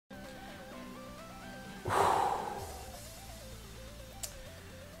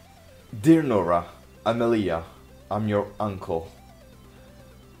Dear Nora, I'm Elia. I'm your uncle.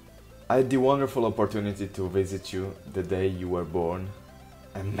 I had the wonderful opportunity to visit you the day you were born.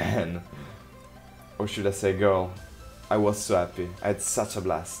 And man, or should I say girl, I was so happy. I had such a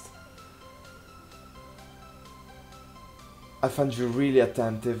blast. I found you really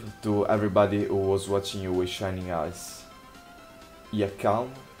attentive to everybody who was watching you with shining eyes. Yet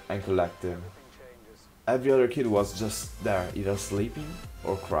calm and collective. Every other kid was just there, either sleeping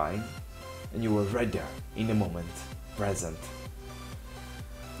or crying, and you were right there, in the moment, present.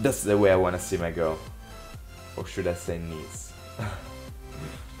 That's the way I wanna see my girl. Or should I say niece.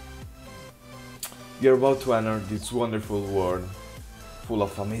 You're about to enter this wonderful world, full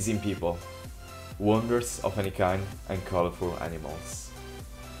of amazing people, wonders of any kind, and colorful animals.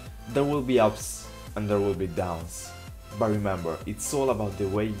 There will be ups and there will be downs, but remember, it's all about the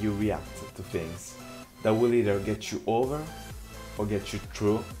way you react to things that will either get you over or get you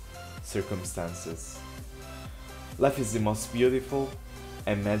through circumstances. Life is the most beautiful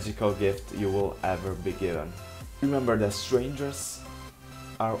and magical gift you will ever be given. Remember that strangers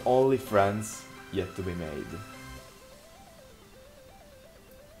are only friends yet to be made.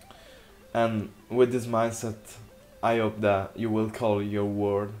 And with this mindset, I hope that you will color your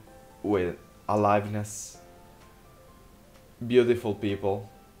world with aliveness, beautiful people,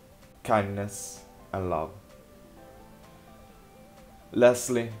 kindness, and love.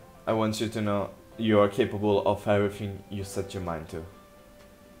 Lastly, I want you to know you are capable of everything you set your mind to.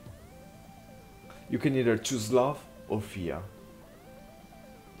 You can either choose love or fear.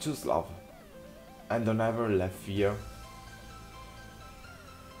 Choose love, and don't ever let fear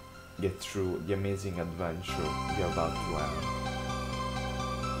get through the amazing adventure you're about to enter.